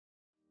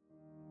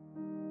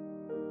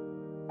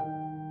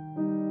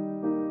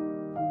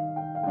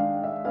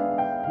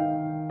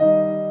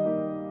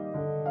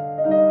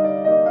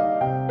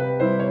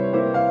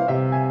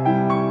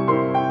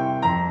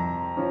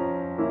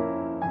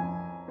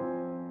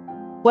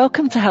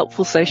Welcome to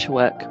Helpful Social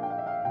Work.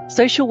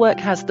 Social work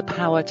has the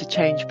power to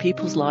change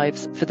people's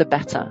lives for the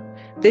better.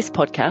 This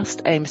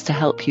podcast aims to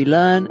help you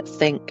learn,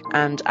 think,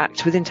 and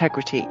act with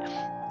integrity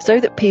so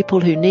that people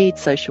who need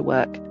social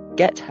work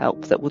get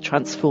help that will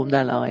transform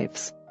their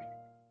lives.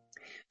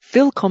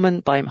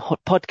 Willkommen beim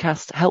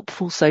Podcast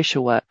Helpful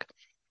Social Work.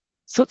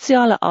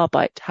 Soziale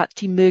Arbeit hat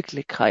die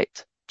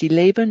Möglichkeit, die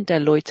Leben der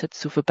Leute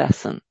zu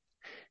verbessern.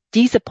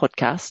 Dieser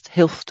Podcast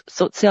hilft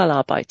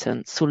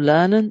Sozialarbeitern zu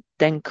lernen,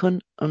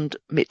 denken und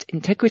mit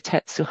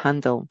Integrität zu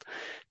handeln,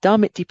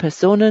 damit die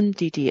Personen,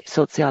 die die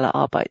soziale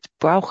Arbeit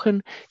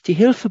brauchen, die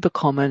Hilfe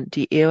bekommen,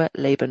 die ihr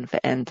Leben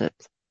verändert.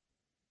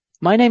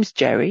 My name's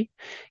Jerry.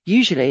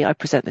 Usually I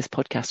present this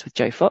podcast with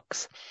Joe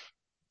Fox.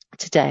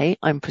 Today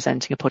I'm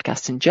presenting a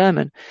podcast in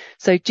German,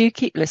 so do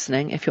keep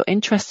listening if you're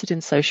interested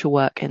in social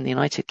work in the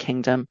United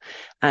Kingdom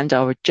and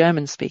are a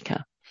German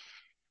speaker.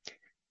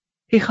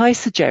 Ich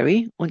heiße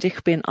Jerry und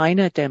ich bin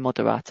einer der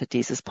Moderator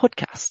dieses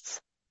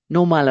Podcasts.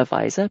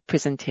 Normalerweise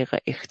präsentiere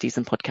ich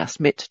diesen Podcast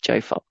mit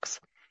Joe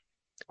Fox.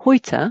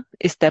 Heute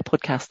ist der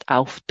Podcast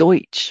auf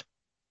Deutsch.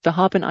 Wir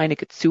haben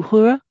einige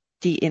Zuhörer,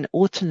 die in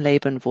Orten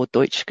leben, wo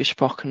Deutsch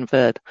gesprochen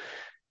wird.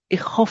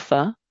 Ich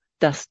hoffe,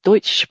 dass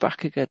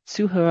deutschsprachige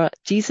Zuhörer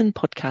diesen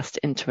Podcast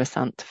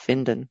interessant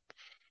finden.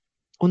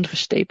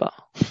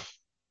 Unverstehbar.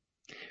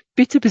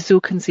 Bitte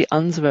besuchen Sie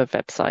unsere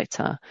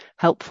Webseite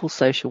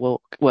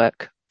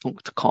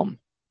helpfulsocialwork.com.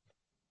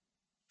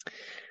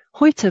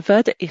 Heute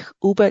werde ich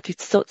über die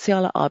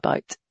soziale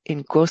Arbeit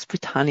in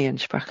Großbritannien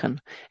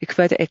sprechen. Ich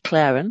werde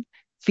erklären,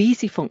 wie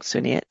sie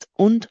funktioniert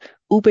und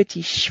über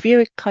die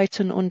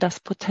Schwierigkeiten und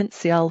das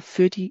Potenzial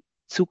für die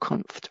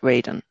Zukunft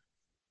reden.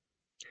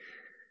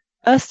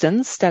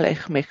 Erstens stelle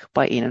ich mich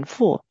bei Ihnen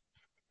vor.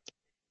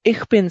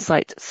 Ich bin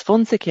seit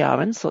 20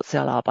 Jahren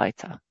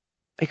Sozialarbeiter.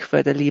 Ich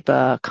würde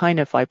lieber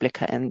keine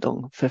weibliche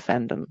Endung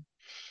verwenden.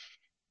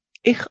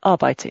 Ich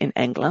arbeite in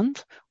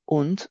England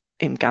und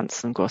im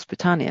ganzen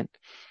Großbritannien.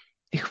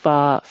 Ich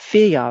war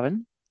 4 Jahre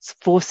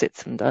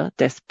Vorsitzender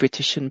des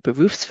britischen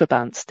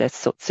Berufsverbands der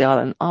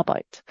sozialen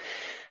Arbeit.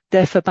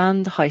 Der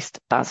Verband heißt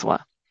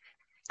BASWA.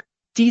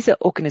 Diese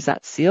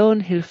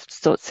Organisation hilft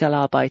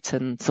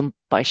Sozialarbeitern zum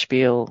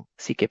Beispiel,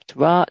 sie gibt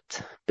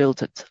Rat,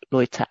 bildet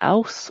Leute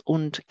aus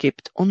und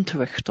gibt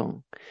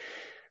Unterrichtung.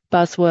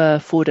 BASWA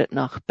fordert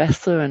nach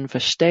besseren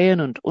Verstehen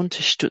und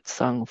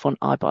Unterstützung von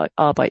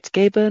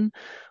Arbeitgebern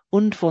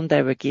und von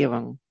der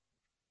Regierung.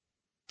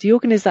 Die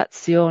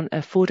Organisation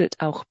erfordert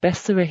auch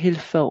bessere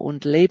Hilfe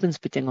und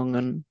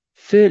Lebensbedingungen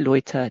für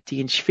Leute, die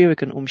in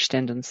schwierigen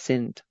Umständen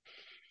sind.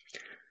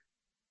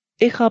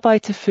 Ich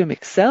arbeite für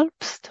mich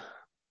selbst.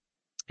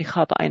 Ich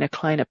habe eine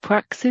kleine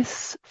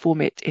Praxis,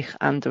 womit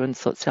ich anderen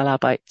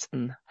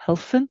Sozialarbeitern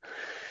helfe.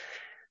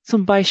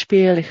 Zum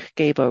Beispiel, ich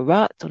gebe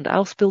Rat und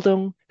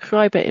Ausbildung,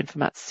 schreibe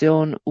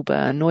Informationen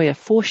über neue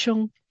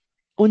Forschung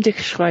und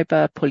ich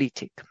schreibe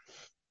Politik.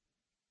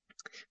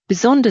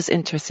 Besonders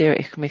interessiere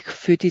ich mich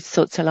für die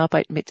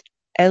Sozialarbeit mit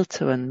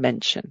älteren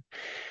Menschen.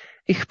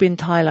 Ich bin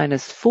Teil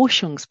eines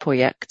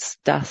Forschungsprojekts,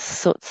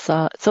 das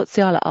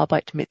soziale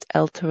Arbeit mit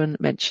älteren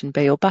Menschen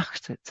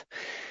beobachtet.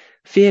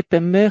 Wir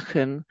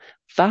bemerken,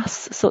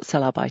 was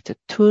Sozialarbeiter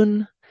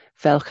tun,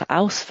 welche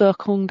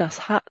Auswirkungen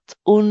das hat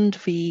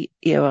und wie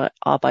ihre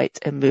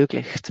Arbeit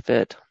ermöglicht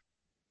wird.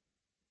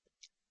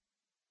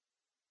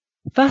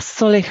 Was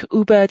soll ich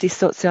über die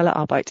soziale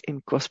Arbeit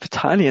in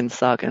Großbritannien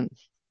sagen?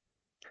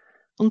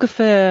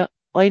 Ungefähr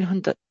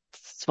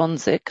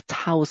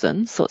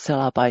 120.000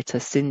 Sozialarbeiter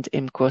sind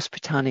in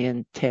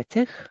Großbritannien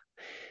tätig.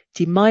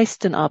 Die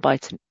meisten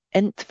arbeiten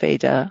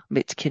entweder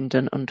mit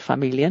Kindern und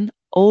Familien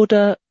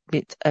oder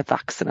mit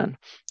Erwachsenen.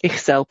 Ich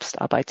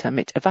selbst arbeite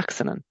mit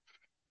Erwachsenen.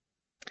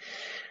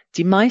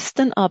 Die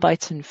meisten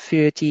arbeiten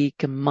für die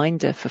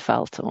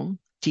Gemeindeverwaltung,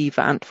 die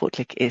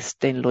verantwortlich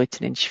ist, den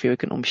Leuten in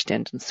schwierigen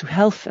Umständen zu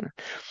helfen.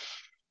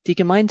 Die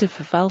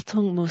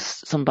Gemeindeverwaltung muss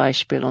zum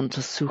Beispiel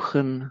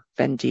untersuchen,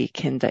 wenn die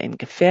Kinder in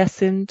Gefahr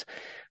sind,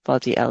 weil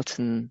die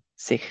Eltern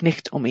sich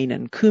nicht um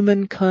ihnen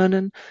kümmern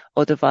können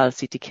oder weil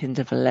sie die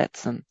Kinder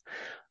verletzen.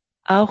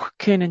 Auch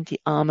können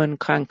die armen,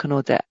 kranken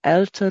oder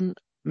älteren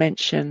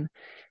Menschen,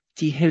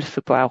 die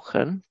Hilfe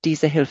brauchen,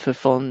 diese Hilfe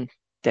von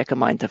der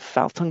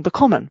Gemeindeverwaltung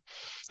bekommen.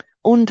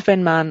 Und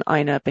wenn man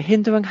eine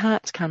Behinderung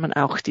hat, kann man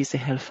auch diese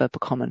Hilfe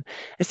bekommen.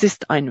 Es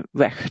ist ein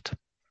Recht.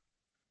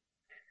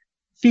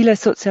 Viele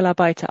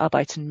Sozialarbeiter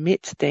arbeiten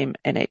mit dem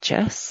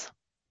NHS,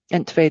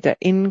 entweder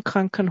in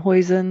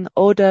Krankenhäusern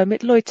oder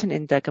mit Leuten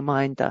in der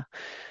Gemeinde.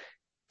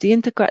 Die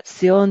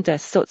Integration der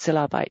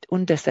Sozialarbeit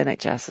und des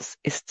NHS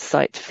ist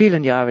seit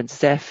vielen Jahren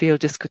sehr viel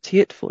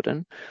diskutiert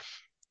worden.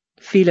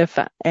 Viele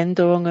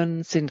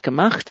Veränderungen sind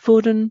gemacht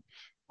worden,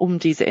 um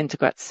diese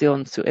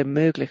Integration zu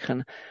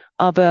ermöglichen.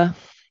 Aber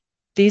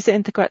diese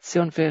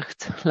Integration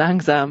wird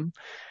langsam,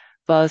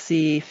 weil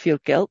sie viel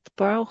Geld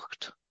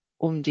braucht,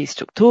 um die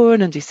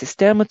Strukturen und die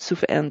Systeme zu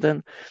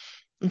verändern.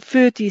 Und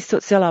für die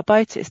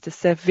Sozialarbeit ist es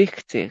sehr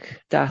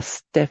wichtig,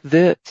 dass der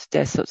Wert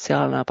der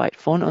sozialen Arbeit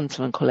von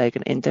unseren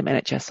Kollegen in dem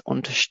NHS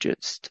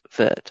unterstützt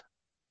wird.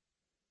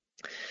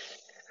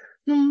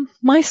 Nun,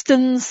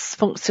 meistens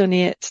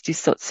funktioniert die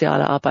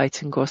soziale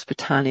Arbeit in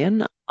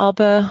Großbritannien,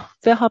 aber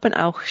wir haben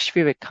auch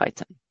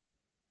Schwierigkeiten.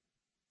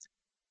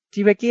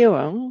 Die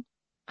Regierung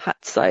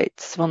hat seit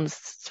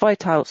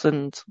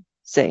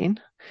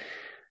 2010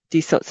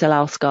 die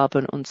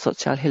Sozialausgaben und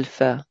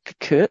Sozialhilfe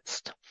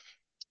gekürzt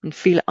und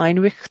viele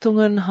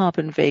Einrichtungen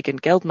haben wegen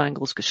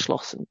Geldmangels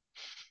geschlossen.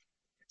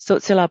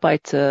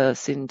 Sozialarbeiter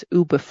sind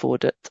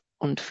überfordert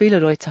und viele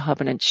Leute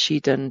haben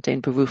entschieden,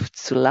 den Beruf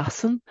zu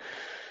lassen.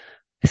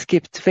 Es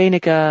gibt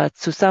weniger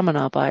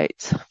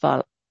Zusammenarbeit,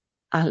 weil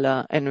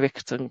alle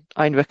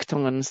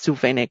Einrichtungen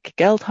zu wenig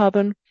Geld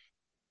haben.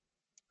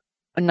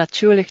 Und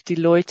natürlich die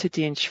Leute,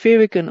 die in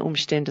schwierigen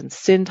Umständen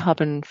sind,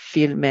 haben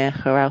viel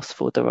mehr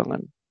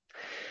Herausforderungen.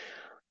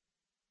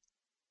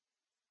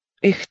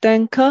 Ich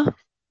denke,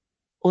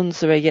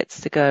 unsere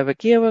jetzige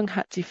Regierung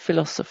hat die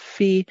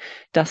Philosophie,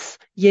 dass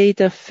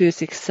jeder für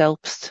sich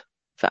selbst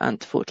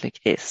verantwortlich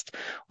ist.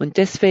 Und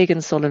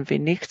deswegen sollen wir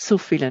nicht so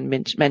vielen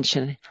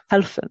Menschen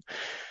helfen.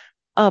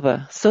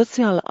 Aber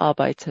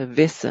Sozialarbeiter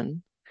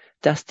wissen,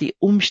 dass die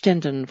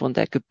Umstände von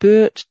der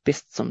Geburt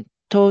bis zum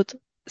Tod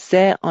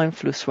sehr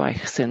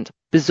einflussreich sind,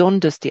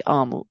 besonders die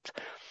Armut.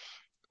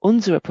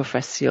 Unsere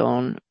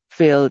Profession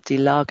will die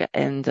Lage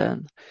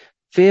ändern.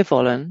 Wir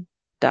wollen,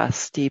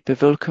 dass die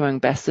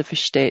Bevölkerung besser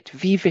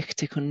versteht, wie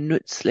wichtig und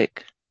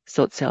nützlich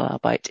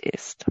Sozialarbeit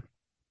ist.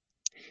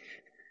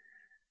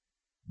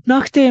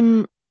 Nach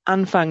dem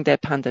Anfang der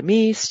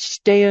Pandemie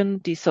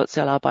stehen die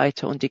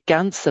Sozialarbeiter und die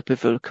ganze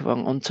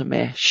Bevölkerung unter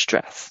mehr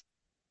Stress.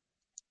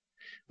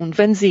 Und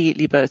wenn Sie,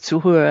 liebe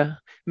Zuhörer,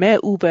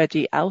 mehr über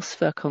die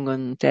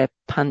Auswirkungen der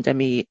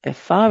Pandemie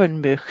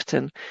erfahren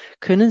möchten,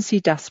 können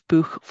Sie das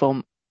Buch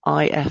vom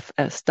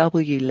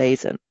IFSW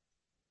lesen.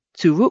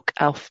 Zurück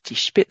auf die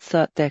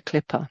Spitze der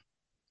Klippe.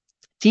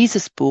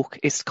 Dieses Buch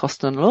ist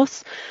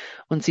kostenlos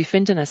und Sie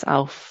finden es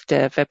auf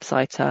der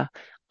Webseite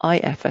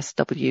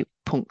ifsw.org.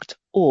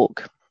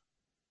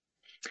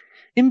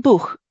 Im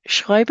Buch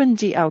schreiben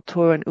die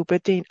Autoren über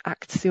den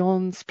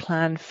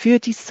Aktionsplan für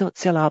die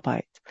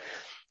Sozialarbeit.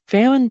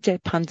 Während der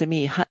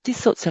Pandemie hat die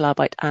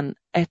Sozialarbeit an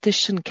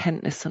ethischen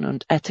Kenntnissen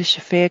und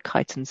ethischen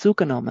Fähigkeiten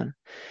zugenommen.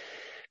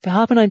 Wir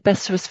haben ein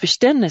besseres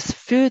Verständnis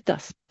für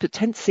das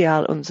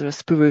Potenzial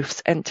unseres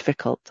Berufs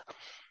entwickelt.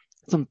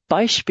 Zum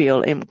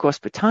Beispiel in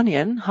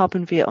Großbritannien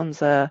haben wir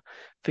unser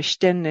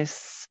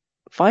Verständnis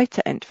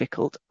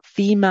weiterentwickelt,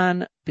 wie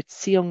man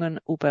Beziehungen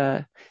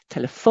über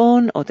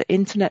Telefon oder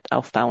Internet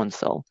aufbauen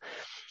soll.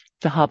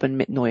 Wir haben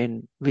mit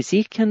neuen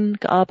Risiken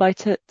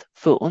gearbeitet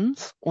für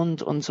uns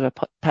und unsere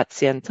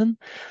Patienten.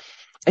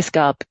 Es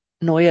gab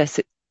neue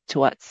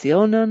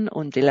Situationen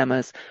und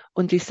Dilemmas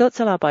und die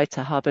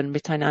Sozialarbeiter haben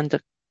miteinander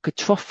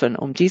getroffen,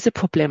 um diese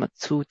Probleme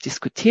zu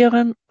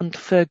diskutieren und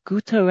für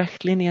gute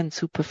Richtlinien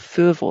zu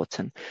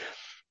befürworten.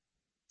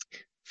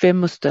 Wir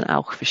mussten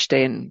auch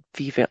verstehen,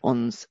 wie wir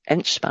uns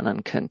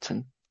entspannen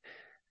könnten,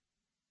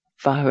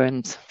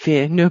 während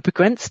wir nur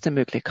begrenzte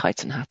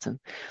Möglichkeiten hatten.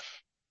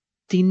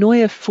 Die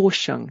neue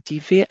Forschung,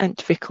 die wir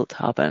entwickelt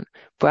haben,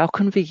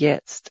 brauchen wir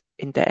jetzt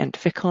in der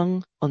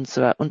Entwicklung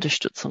unserer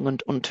Unterstützung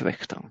und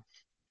Unterrichtung.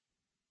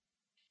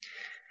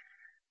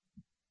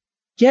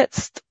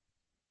 Jetzt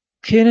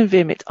können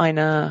wir mit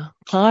einer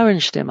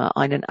klaren Stimme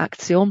einen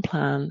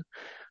Aktionsplan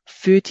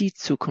für die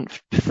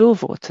Zukunft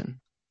befürworten.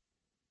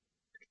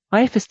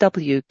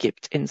 IFSW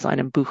gibt in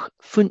seinem Buch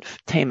 5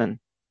 Themen.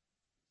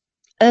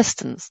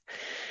 Erstens,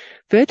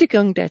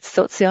 Würdigung der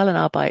sozialen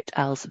Arbeit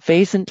als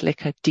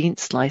wesentliche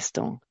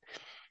Dienstleistung.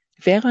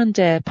 Während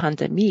der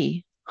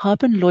Pandemie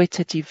haben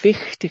Leute die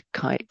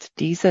Wichtigkeit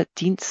dieser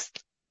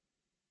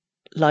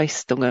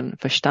Dienstleistungen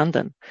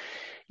verstanden.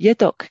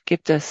 Jedoch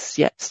gibt es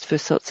jetzt für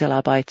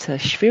Sozialarbeiter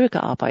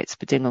schwierige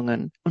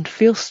Arbeitsbedingungen und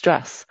viel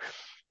Stress.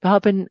 Wir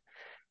haben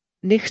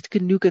nicht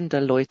genügend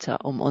Leute,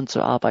 um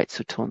unsere Arbeit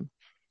zu tun.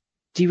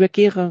 Die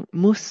Regierung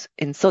muss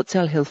in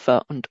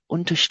Sozialhilfe und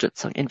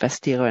Unterstützung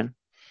investieren.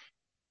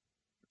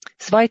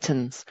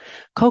 Zweitens,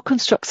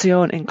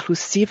 Co-Konstruktion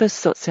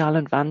inklusives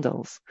sozialen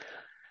Wandels.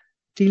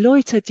 Die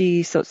Leute,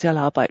 die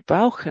Sozialarbeit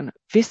brauchen,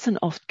 wissen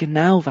oft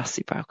genau, was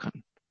sie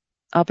brauchen.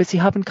 Aber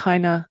sie haben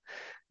keine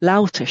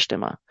laute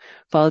Stimme,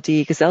 weil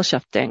die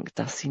Gesellschaft denkt,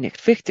 dass sie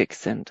nicht wichtig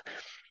sind.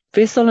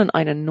 Wir sollen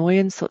einen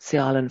neuen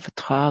sozialen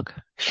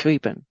Vertrag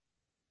schreiben,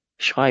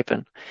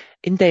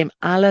 in dem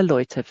alle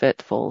Leute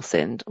wertvoll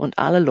sind und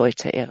alle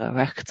Leute ihre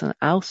Rechte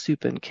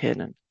ausüben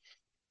können.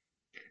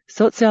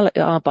 Soziale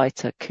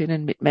Arbeiter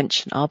können mit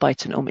Menschen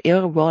arbeiten, um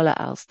ihre Rolle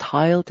als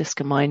Teil des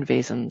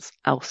Gemeinwesens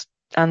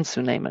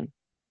anzunehmen.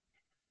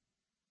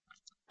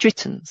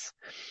 Drittens,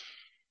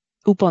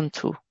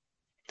 Ubuntu.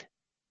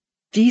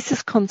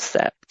 Dieses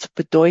Konzept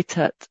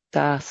bedeutet,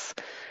 dass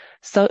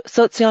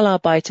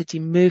Sozialarbeiter die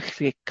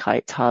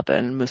Möglichkeit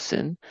haben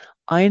müssen,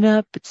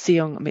 eine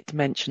Beziehung mit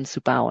Menschen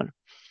zu bauen.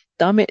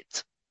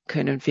 Damit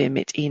können wir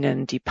mit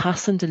ihnen die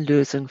passende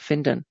Lösung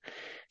finden.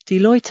 Die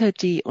Leute,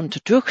 die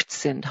unterdrückt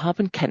sind,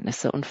 haben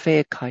Kenntnisse und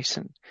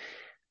Fähigkeiten,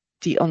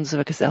 die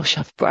unsere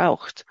Gesellschaft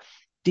braucht.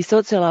 Die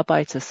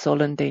Sozialarbeiter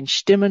sollen den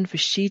Stimmen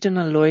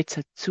verschiedener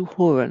Leute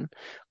zuhören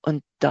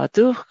Und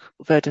dadurch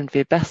werden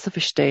wir besser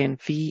verstehen,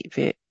 wie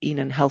wir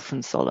ihnen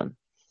helfen sollen.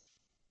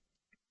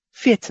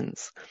 4.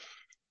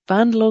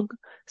 Wandlung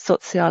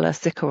sozialer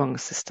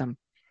Sicherungssystem.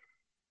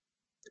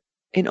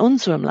 In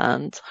unserem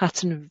Land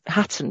hatten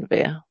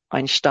wir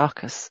ein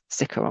starkes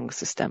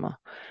Sicherungssystem,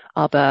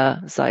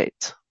 aber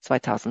seit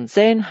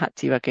 2010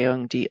 hat die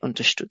Regierung die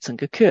Unterstützung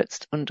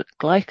gekürzt und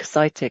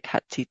gleichzeitig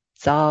hat die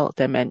Zahl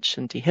der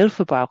Menschen, die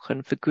Hilfe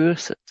brauchen,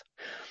 vergrößert.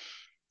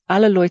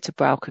 Alle Leute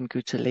brauchen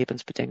gute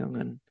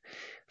Lebensbedingungen.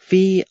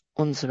 Wie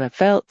unsere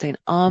Welt den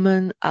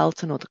armen,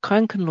 alten oder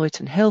kranken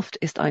Leuten hilft,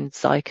 ist ein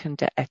Zeichen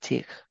der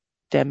Ethik,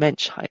 der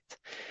Menschheit.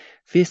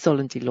 Wir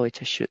sollen die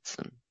Leute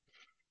schützen.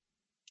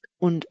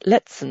 Und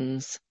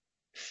letztens,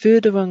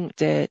 Förderung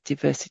der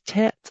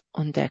Diversität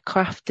und der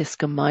Kraft des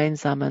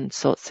gemeinsamen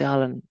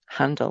sozialen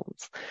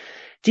Handelns.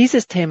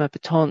 Dieses Thema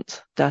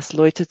betont, dass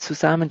Leute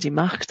zusammen die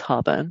Macht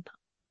haben,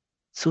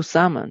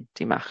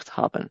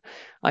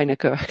 eine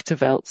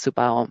gerechte Welt zu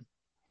bauen.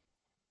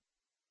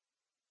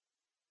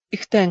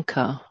 Ich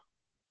denke,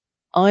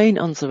 ein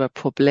unserer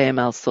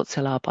Probleme als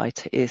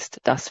Sozialarbeiter ist,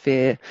 dass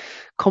wir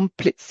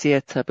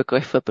komplizierte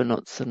Begriffe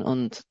benutzen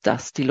und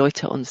dass die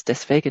Leute uns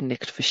deswegen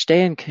nicht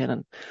verstehen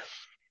können.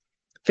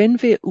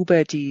 Wenn wir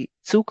über die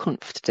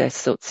Zukunft der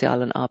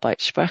sozialen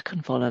Arbeit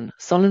sprechen wollen,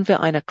 sollen wir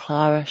eine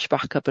klare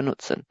Sprache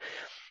benutzen.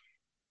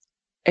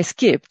 Es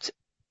gibt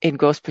in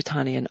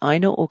Großbritannien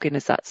eine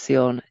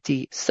Organisation,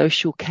 die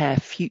Social Care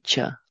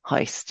Future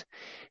heißt.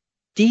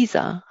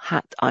 Dieser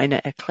hat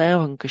eine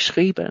Erklärung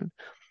geschrieben,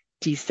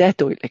 die sehr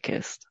deutlich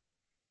ist.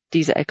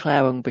 Diese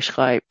Erklärung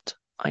beschreibt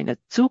eine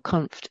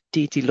Zukunft,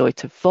 die die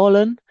Leute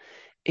wollen,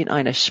 in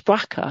einer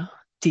Sprache,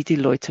 die die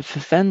Leute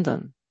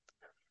verwenden.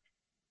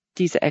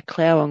 Diese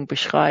Erklärung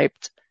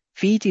beschreibt,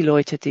 wie die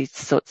Leute, die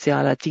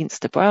soziale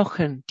Dienste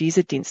brauchen,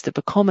 diese Dienste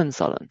bekommen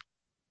sollen.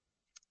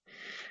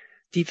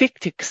 Die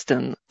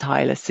wichtigsten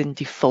Teile sind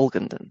die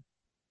folgenden.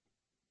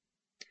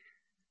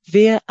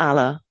 Wir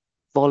alle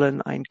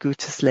wollen ein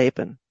gutes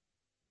Leben.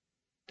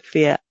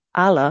 Wir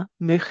alle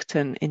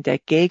möchten in der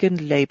Gegend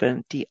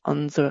leben, die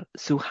unser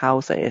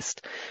Zuhause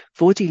ist,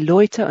 wo die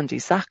Leute und die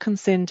Sachen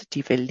sind,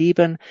 die wir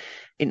lieben,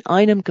 in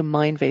einem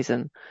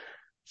Gemeinwesen,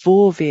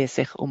 wo wir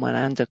sich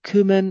umeinander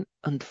kümmern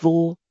und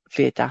wo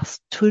wir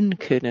das tun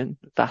können,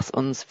 was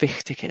uns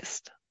wichtig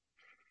ist.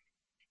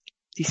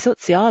 Die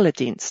sozialen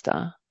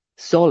Dienste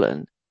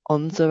sollen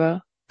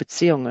unsere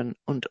Beziehungen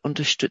und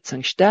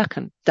Unterstützung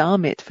stärken,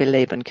 damit wir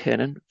leben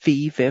können,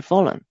 wie wir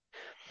wollen.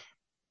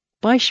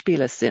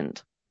 Beispiele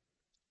sind,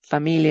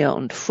 Familie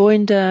und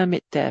Freunde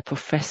mit der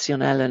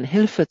professionellen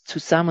Hilfe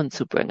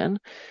zusammenzubringen,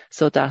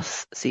 so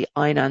dass sie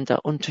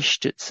einander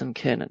unterstützen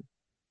können.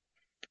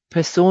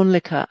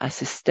 Persönliche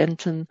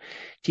Assistenten,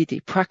 die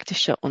die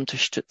praktische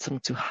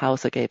Unterstützung zu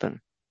Hause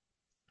geben.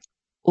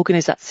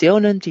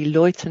 Organisationen, die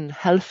Leuten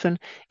helfen,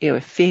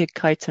 ihre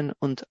Fähigkeiten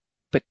und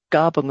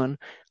Begabungen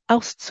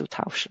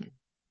auszutauschen.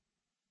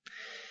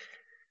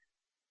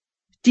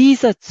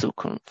 Diese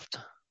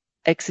Zukunft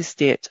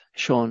existiert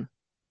schon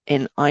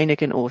in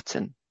einigen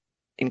Orten,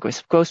 in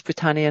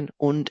Großbritannien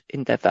und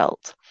in der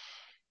Welt.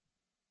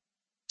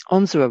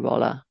 Unsere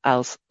Rolle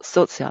als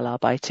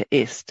Sozialarbeiter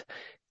ist,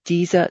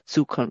 diese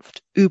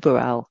Zukunft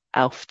überall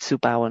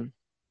aufzubauen.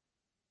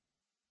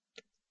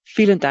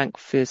 Vielen Dank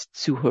fürs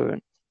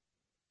Zuhören.